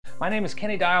My name is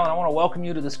Kenny Dial and I want to welcome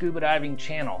you to the Scuba Diving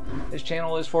channel. This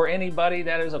channel is for anybody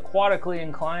that is aquatically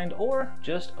inclined or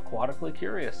just aquatically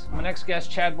curious. My next guest,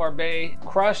 Chad Barbay,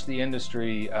 crushed the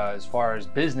industry as far as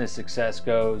business success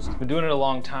goes. He's been doing it a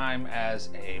long time as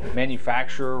a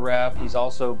manufacturer rep. He's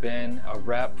also been a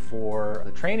rep for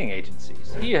the training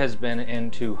agencies. He has been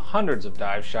into hundreds of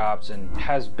dive shops and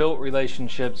has built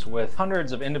relationships with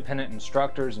hundreds of independent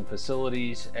instructors and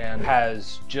facilities and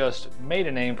has just made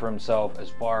a name for himself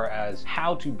as far as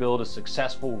how to build a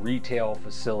successful retail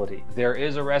facility. There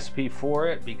is a recipe for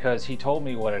it because he told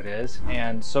me what it is,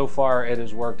 and so far it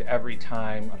has worked every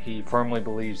time. He firmly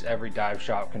believes every dive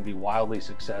shop can be wildly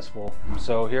successful.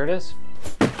 So here it is.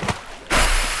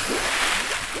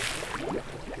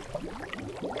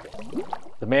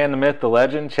 The man, the myth, the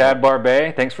legend, Chad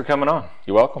Barbay. Thanks for coming on.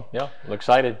 You're welcome. Yeah, I'm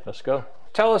excited. Let's go.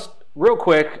 Tell us real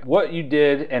quick what you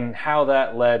did and how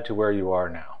that led to where you are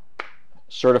now.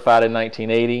 Certified in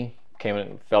 1980,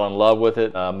 fell in love with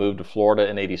it, moved to Florida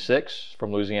in 86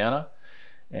 from Louisiana,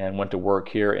 and went to work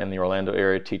here in the Orlando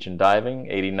area teaching diving.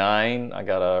 89, I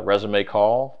got a resume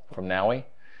call from NAUI.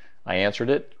 I answered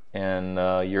it, and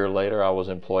a year later I was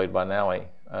employed by NAUI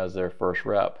as their first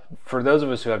rep. For those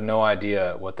of us who have no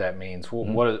idea what that means,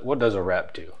 what does a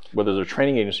rep do? Well, there's a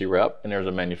training agency rep and there's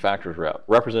a manufacturer's rep.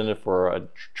 Representative for a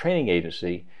training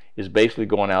agency is basically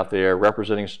going out there,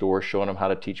 representing stores, showing them how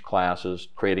to teach classes,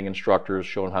 creating instructors,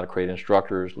 showing them how to create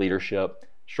instructors, leadership,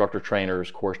 instructor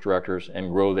trainers, course directors,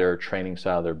 and grow their training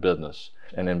side of their business.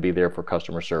 And then be there for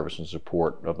customer service and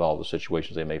support of all the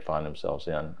situations they may find themselves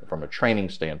in from a training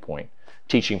standpoint,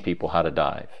 teaching people how to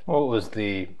dive. What was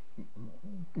the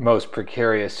most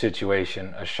precarious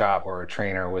situation a shop or a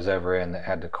trainer was ever in that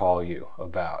had to call you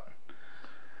about?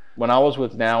 When I was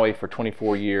with NAUI for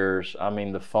 24 years, I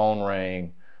mean, the phone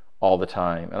rang all the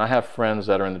time. And I have friends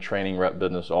that are in the training rep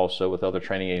business also with other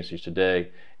training agencies today,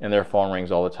 and their phone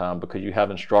rings all the time because you have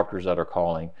instructors that are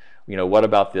calling. You know, what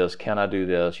about this? Can I do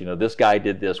this? You know, this guy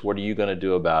did this. What are you going to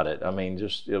do about it? I mean,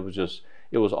 it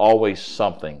was always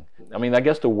something. I mean, I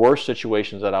guess the worst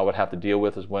situations that I would have to deal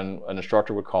with is when an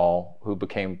instructor would call, who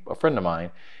became a friend of mine,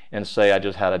 and say, I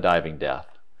just had a diving death.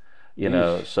 You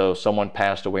know, so someone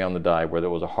passed away on the dive, whether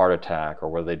it was a heart attack or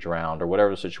whether they drowned or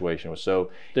whatever the situation was. So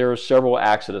there were several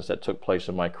accidents that took place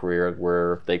in my career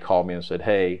where they called me and said,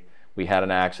 hey, we had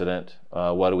an accident,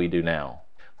 what do we do now?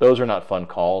 Those are not fun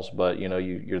calls, but you know,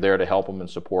 you're there to help them and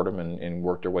support them and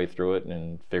work their way through it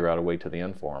and figure out a way to the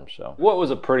end for them. So, what was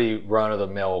a pretty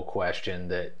run-of-the-mill question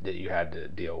that you had to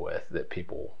deal with that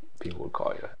people would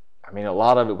call you? I mean, a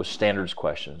lot of it was standards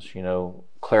questions, you know,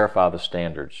 clarify the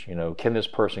standards. You know, can this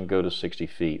person go to 60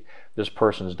 feet? This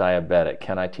person's diabetic.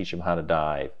 Can I teach them how to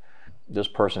dive? This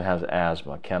person has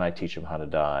asthma. Can I teach them how to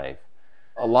dive?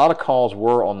 A lot of calls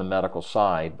were on the medical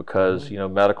side because, you know,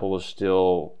 medical was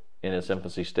still in its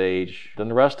infancy stage. Then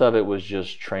the rest of it was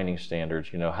just training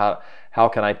standards. You know, how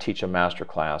can I teach a master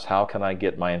class? How can I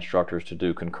get my instructors to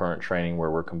do concurrent training where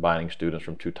we're combining students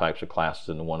from two types of classes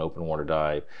into one open water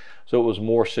dive? So it was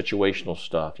more situational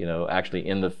stuff, you know, actually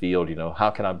in the field. You know,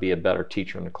 how can I be a better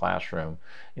teacher in the classroom?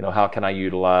 You know, how can I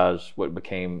utilize what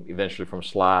became eventually from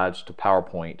slides to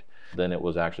PowerPoint? Then it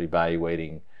was actually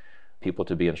evaluating people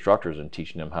to be instructors and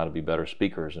teaching them how to be better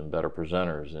speakers and better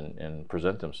presenters and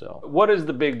present themselves. What is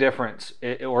the big difference,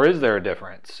 or is there a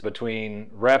difference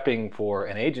between repping for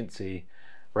an agency,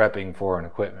 repping for an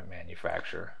equipment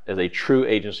manufacturer? As a true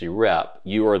agency rep,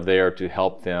 you are there to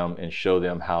help them and show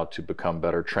them how to become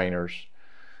better trainers,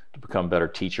 to become better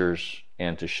teachers,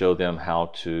 and to show them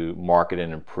how to market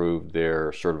and improve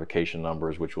their certification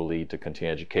numbers, which will lead to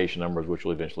continuing education numbers, which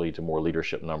will eventually lead to more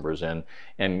leadership numbers, and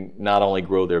not only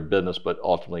grow their business, but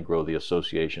ultimately grow the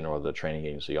association or the training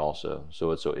agency also.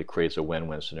 So it creates a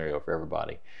win-win scenario for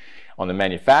everybody. On the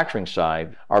manufacturing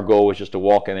side, our goal was just to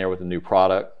walk in there with a new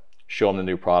product, show them the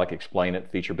new product, explain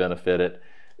it, feature benefit it,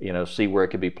 you know, see where it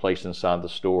could be placed inside the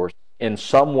store. In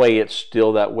some way, it's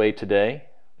still that way today.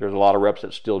 There's a lot of reps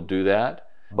that still do that.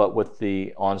 But with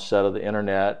the onset of the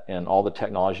internet and all the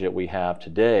technology that we have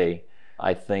today,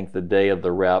 I think the day of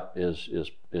the rep is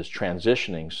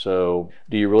transitioning. So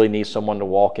do you really need someone to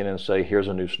walk in and say, here's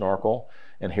a new snorkel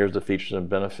and here's the features and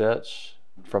benefits?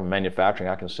 From manufacturing,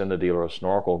 I can send the dealer a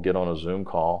snorkel, get on a Zoom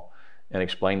call and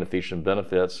explain the features and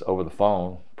benefits over the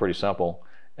phone, pretty simple,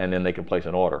 and then they can place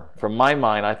an order. From my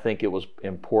mind, I think it was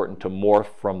important to morph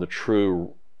from the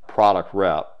true product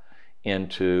rep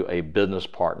into a business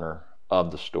partner of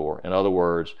the store. In other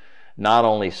words, not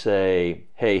only say,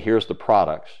 hey, here's the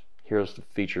products, here's the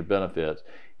featured benefits,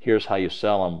 Here's how you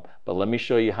sell them, but let me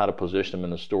show you how to position them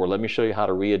in the store. Let me show you how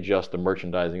to readjust the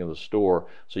merchandising of the store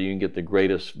so you can get the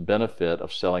greatest benefit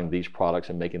of selling these products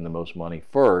and making the most money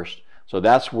first. So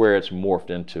that's where it's morphed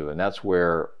into, and that's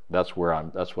what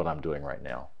I'm doing right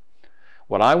now.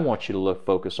 What I want you to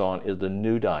focus on is the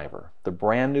new diver, the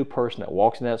brand new person that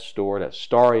walks in that store, that's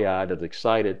starry-eyed, that's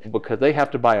excited, because they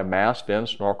have to buy a mask, fin,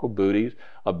 snorkel, booties,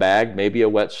 a bag, maybe a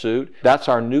wetsuit. That's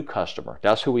our new customer.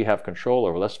 That's who we have control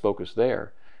over. Let's focus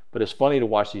there. But it's funny to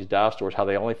watch these dive stores, how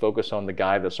they only focus on the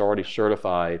guy that's already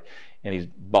certified and he's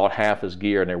bought half his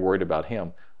gear and they're worried about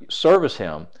him. Service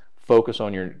him. Focus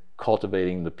on your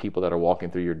cultivating the people that are walking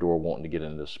through your door wanting to get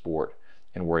into this sport,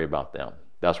 and worry about them.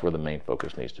 That's where the main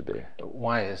focus needs to be.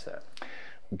 Why is that?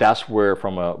 That's where,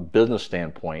 from a business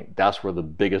standpoint, that's where the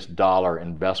biggest dollar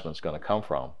investment is going to come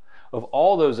from. Of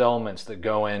all those elements that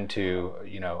go into,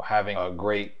 having a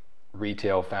great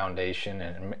retail foundation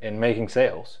and making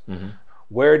sales,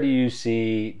 where do you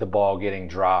see the ball getting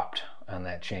dropped on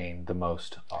that chain the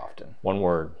most often? One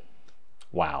word: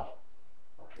 wow.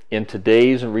 In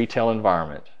today's retail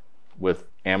environment, with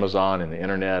Amazon and the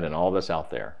internet and all that's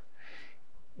out there,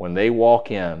 when they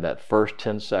walk in, that first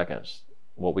 10 seconds,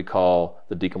 what we call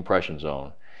the decompression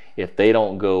zone, if they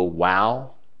don't go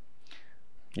wow,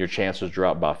 your chances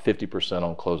drop by 50%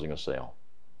 on closing a sale.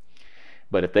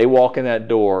 But if they walk in that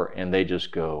door and they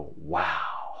just go, wow,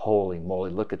 holy moly,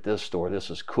 look at this store,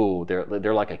 this is cool.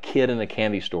 They're like a kid in a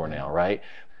candy store now, right?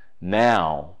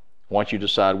 Now, once you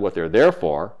decide what they're there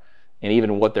for, and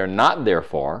even what they're not there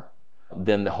for,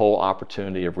 then the whole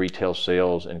opportunity of retail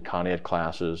sales and Con Ed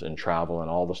classes and travel and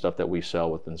all the stuff that we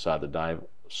sell with inside the dive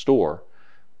store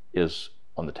is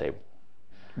on the table.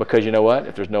 Because you know what?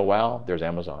 If there's no wow, there's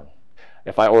Amazon.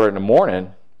 If I order it in the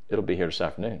morning, it'll be here this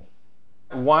afternoon.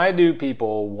 Why do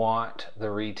people want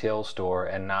the retail store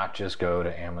and not just go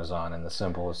to Amazon in the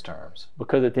simplest terms?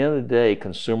 Because at the end of the day,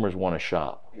 consumers want to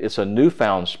shop. It's a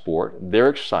newfound sport. They're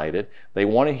excited. They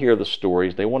want to hear the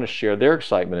stories. They want to share their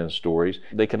excitement in stories.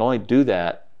 They can only do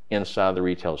that inside the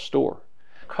retail store.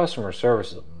 Customer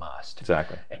service is a must.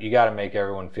 Exactly. You got to make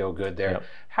everyone feel good there. Yep.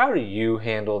 How do you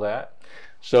handle that?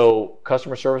 So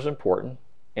customer service is important,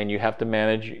 and you have to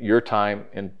manage your time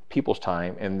and people's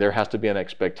time, and there has to be an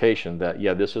expectation that,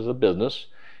 yeah, this is a business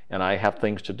and I have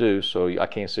things to do, so I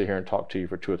can't sit here and talk to you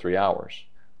for 2 or 3 hours.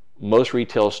 Most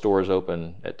retail stores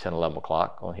open at 10, 11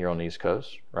 o'clock here on the East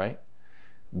Coast, right?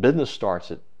 Business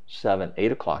starts at 7,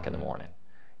 8 o'clock in the morning.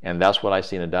 And that's what I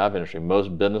see in the dive industry.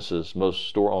 Most businesses, most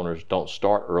store owners don't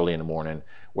start early in the morning,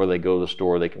 where they go to the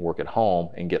store, they can work at home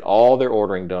and get all their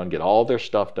ordering done, get all their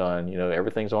stuff done.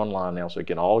 Everything's online now, so they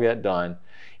can all get done.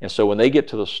 And so when they get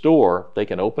to the store, they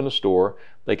can open the store,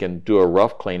 they can do a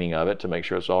rough cleaning of it to make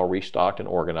sure it's all restocked and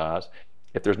organized.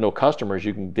 If there's no customers,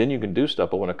 you can do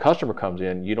stuff. But when a customer comes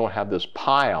in, you don't have this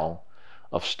pile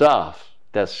of stuff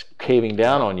that's caving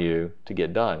down on you to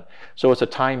get done. So it's a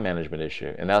time management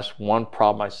issue. And that's one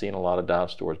problem I see in a lot of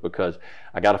dive stores, because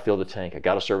I got to fill the tank, I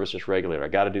got to service this regulator, I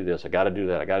got to do this, I got to do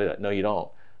that, I got to do that. No, you don't.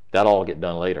 That'll all get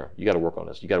done later. You got to work on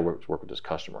this. You got to work with this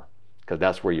customer, because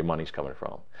that's where your money's coming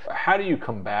from. How do you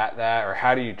combat that, or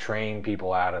how do you train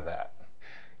people out of that?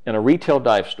 In a retail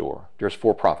dive store, there's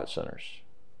 4 profit centers.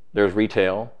 There's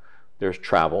retail, there's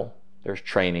travel, there's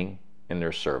training, and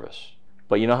there's service.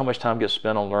 But you know how much time gets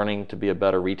spent on learning to be a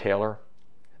better retailer?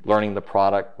 Learning the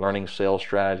product, learning sales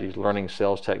strategies, learning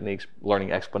sales techniques,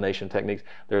 learning explanation techniques.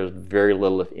 There's very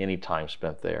little, if any, time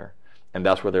spent there. And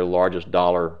that's where their largest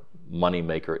dollar money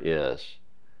maker is.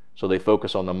 So they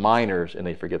focus on the minors and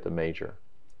they forget the major.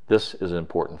 This is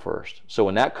important first. So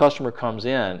when that customer comes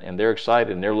in and they're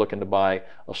excited and they're looking to buy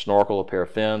a snorkel, a pair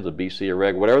of fins, a BC, a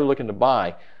reg, whatever they're looking to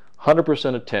buy,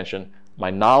 100% attention. My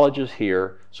knowledge is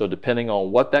here, so depending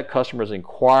on what that customer is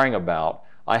inquiring about,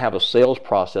 I have a sales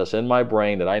process in my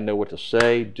brain that I know what to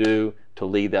say, do, to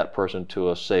lead that person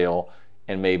to a sale,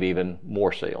 and maybe even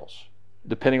more sales.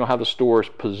 Depending on how the store is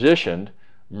positioned,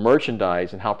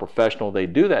 merchandise, and how professional they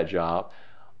do that job,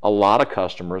 a lot of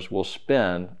customers will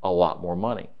spend a lot more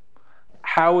money.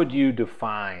 How would you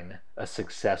define a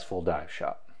successful dive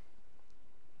shop?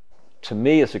 To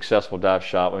me, a successful dive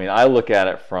shop, I look at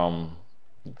it from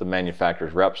the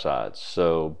manufacturer's rep side.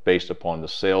 So based upon the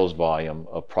sales volume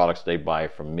of products they buy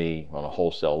from me on a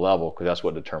wholesale level, because that's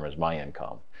what determines my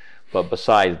income. But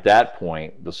besides that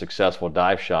point, the successful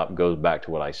dive shop goes back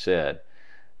to what I said.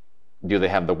 Do they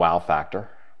have the wow factor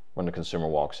when the consumer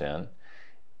walks in?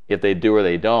 If they do or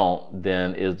they don't,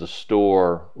 then is the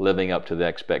store living up to the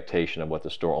expectation of what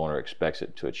the store owner expects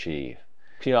it to achieve?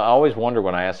 I always wonder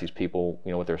when I ask these people,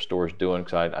 what their store is doing,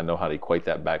 because I know how to equate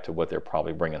that back to what they're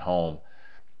probably bringing home.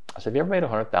 I said, have you ever made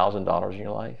 $100,000 in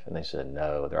your life? And they said,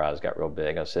 no. Their eyes got real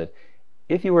big. I said,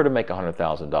 if you were to make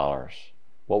 $100,000,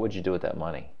 what would you do with that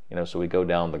money? So we go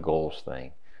down the goals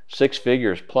thing. 6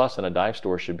 figures plus in a dive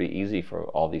store should be easy for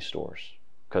all these stores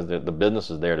because the business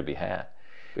is there to be had.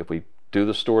 If we do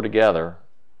the store together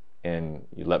and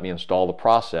you let me install the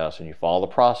process and you follow the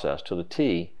process to the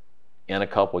T, in a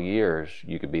couple years,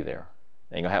 you could be there.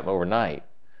 It ain't gonna happen overnight.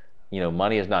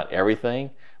 Money is not everything,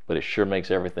 but it sure makes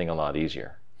everything a lot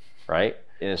easier, right?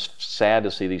 And it's sad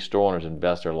to see these store owners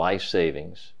invest their life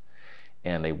savings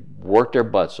and they work their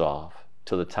butts off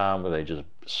to the time where they just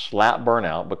slap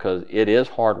burnout, because it is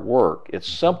hard work. It's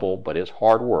simple, but it's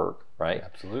hard work, right?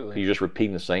 Absolutely. You're just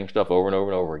repeating the same stuff over and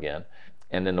over and over again.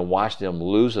 And then to watch them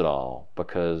lose it all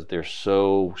because they're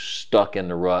so stuck in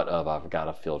the rut of, I've got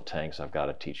to fill tanks, I've got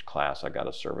to teach class, I've got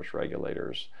to service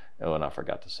regulators, oh, and I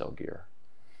forgot to sell gear.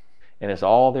 And it's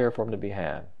all there for them to be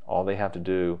had. All they have to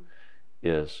do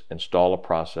is install a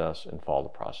process and follow the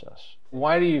process.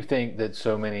 Why do you think that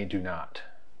so many do not?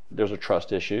 There's a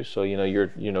trust issue. So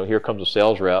here comes a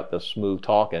sales rep that's smooth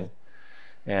talking,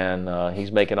 and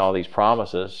he's making all these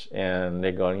promises, and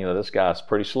they're going, this guy's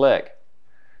pretty slick.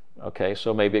 Okay,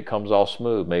 so maybe it comes all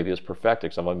smooth. Maybe it's perfected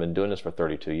because I've been doing this for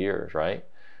 32 years, right?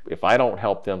 If I don't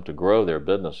help them to grow their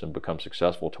business and become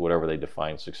successful to whatever they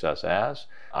define success as,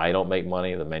 I don't make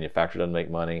money, the manufacturer doesn't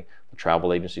make money, the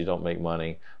travel agencies don't make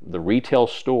money. The retail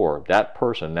store, that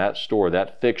person, that store,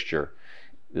 that fixture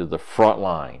is the front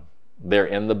line. They're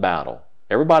in the battle.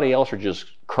 Everybody else are just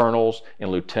colonels and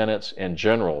lieutenants and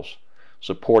generals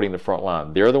supporting the front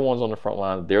line. They're the ones on the front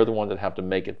line. They're the ones that have to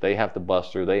make it. They have to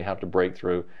bust through. They have to break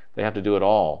through. They have to do it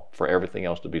all for everything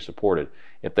else to be supported.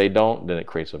 If they don't, then it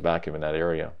creates a vacuum in that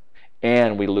area.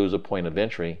 And we lose a point of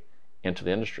entry into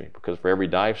the industry, because for every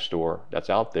dive store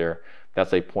that's out there,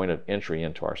 that's a point of entry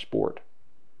into our sport.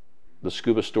 The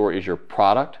scuba store is your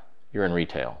product. You're in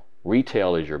retail.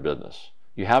 Retail is your business.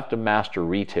 You have to master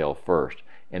retail first,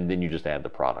 and then you just add the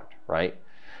product, right?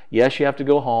 Yes, you have to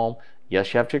go home.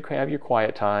 Yes, you have to have your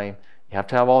quiet time. You have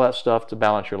to have all that stuff to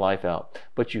balance your life out.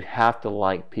 But you have to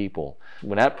like people.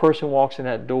 When that person walks in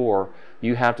that door,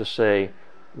 you have to say,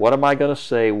 what am I going to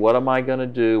say? What am I going to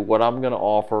do? What I'm going to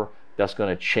offer that's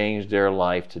going to change their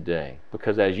life today?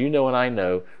 Because as you know and I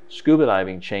know, scuba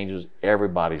diving changes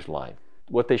everybody's life.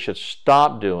 What they should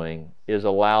stop doing is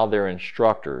allow their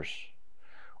instructors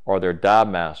or their dive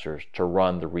masters to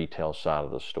run the retail side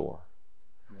of the store.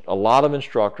 A lot of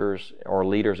instructors or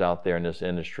leaders out there in this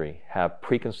industry have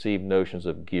preconceived notions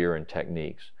of gear and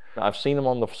techniques. I've seen them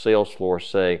on the sales floor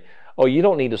say, oh, you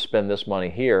don't need to spend this money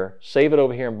here. Save it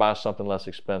over here and buy something less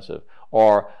expensive.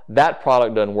 Or that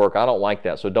product doesn't work. I don't like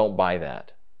that, so don't buy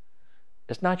that.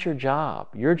 It's not your job.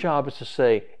 Your job is to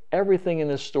say, everything in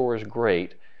this store is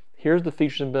great. Here's the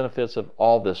features and benefits of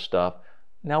all this stuff.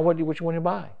 Now what do you want to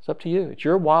buy? It's up to you. It's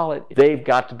your wallet. They've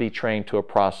got to be trained to a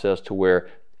process to where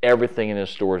everything in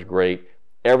this store is great.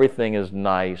 Everything is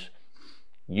nice.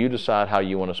 You decide how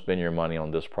you want to spend your money on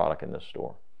this product in this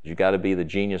store. You got to be the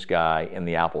genius guy in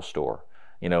the Apple store.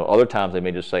 Other times they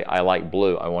may just say, I like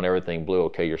blue. I want everything blue.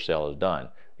 Okay, your sale is done.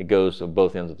 It goes to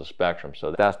both ends of the spectrum.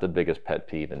 So that's the biggest pet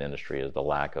peeve in the industry, is the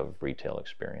lack of retail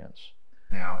experience.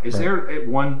 Now, is there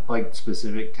one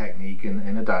specific technique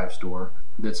in a dive store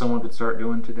that someone could start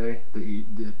doing today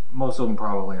that most of them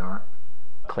probably aren't?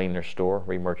 Clean their store,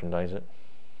 re-merchandise it.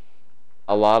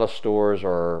 A lot of stores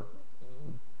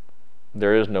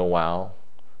there is no wow.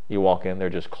 You walk in, they're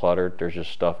just cluttered. There's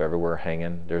just stuff everywhere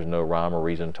hanging. There's no rhyme or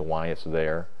reason to why it's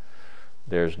there.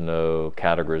 There's no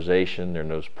categorization. There's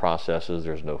no processes.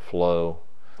 There's no flow.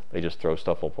 They just throw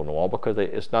stuff up on the wall because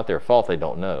it's not their fault they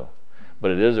don't know.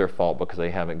 But it is their fault because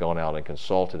they haven't gone out and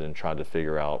consulted and tried to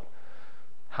figure out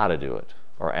how to do it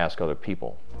or ask other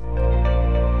people.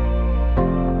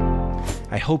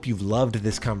 I hope you've loved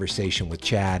this conversation with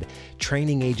Chad,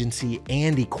 training agency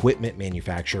and equipment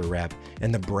manufacturer rep,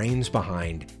 and the brains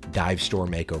behind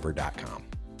DiveStoreMakeover.com.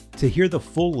 To hear the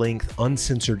full-length,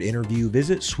 uncensored interview,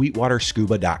 visit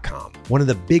sweetwaterscuba.com. One of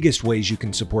the biggest ways you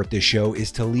can support this show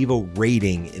is to leave a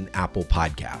rating in Apple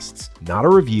Podcasts. Not a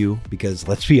review, because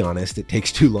let's be honest, it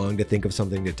takes too long to think of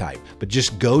something to type. But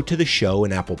just go to the show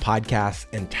in Apple Podcasts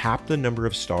and tap the number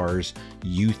of stars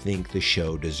you think the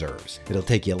show deserves. It'll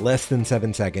take you less than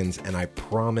 7 seconds, and I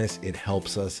promise it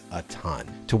helps us a ton.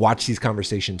 To watch these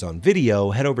conversations on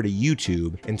video, head over to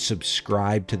YouTube and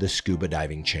subscribe to the Scuba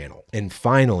Diving channel. And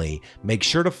finally, make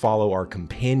sure to follow our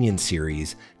companion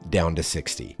series, Down to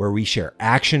 60, where we share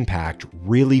action-packed,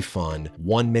 really fun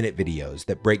 1-minute videos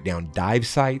that break down dive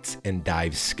sites and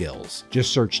dive skills.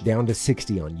 Just search Down to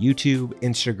 60 on YouTube,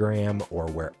 Instagram, or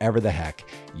wherever the heck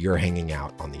you're hanging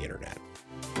out on the internet.